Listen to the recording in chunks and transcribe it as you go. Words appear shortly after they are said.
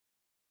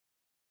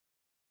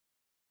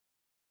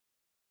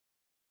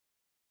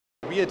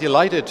We are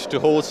delighted to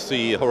host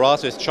the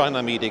Horasis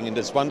China meeting in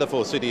this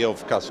wonderful city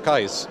of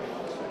Cascais.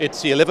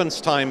 It's the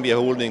 11th time we are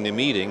holding the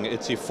meeting.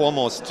 It's the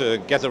foremost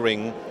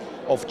gathering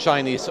of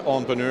Chinese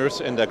entrepreneurs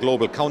and their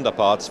global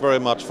counterparts, very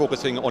much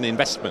focusing on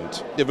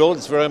investment. The world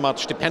is very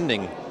much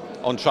depending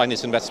on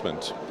Chinese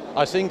investment.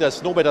 I think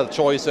there's no better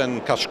choice than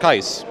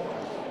Cascais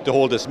to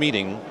hold this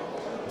meeting.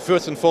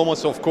 First and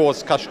foremost, of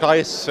course,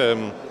 Cascais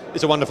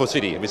is a wonderful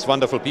city with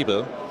wonderful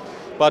people.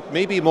 But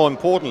maybe more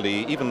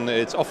importantly, even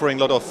it's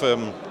offering a lot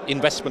of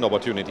investment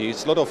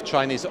opportunities. A lot of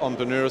Chinese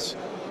entrepreneurs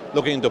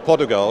looking into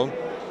Portugal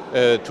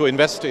to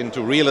invest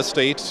into real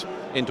estate,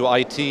 into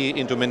IT,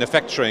 into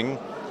manufacturing,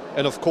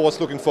 and of course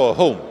looking for a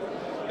home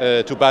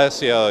to base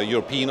their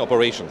European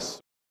operations.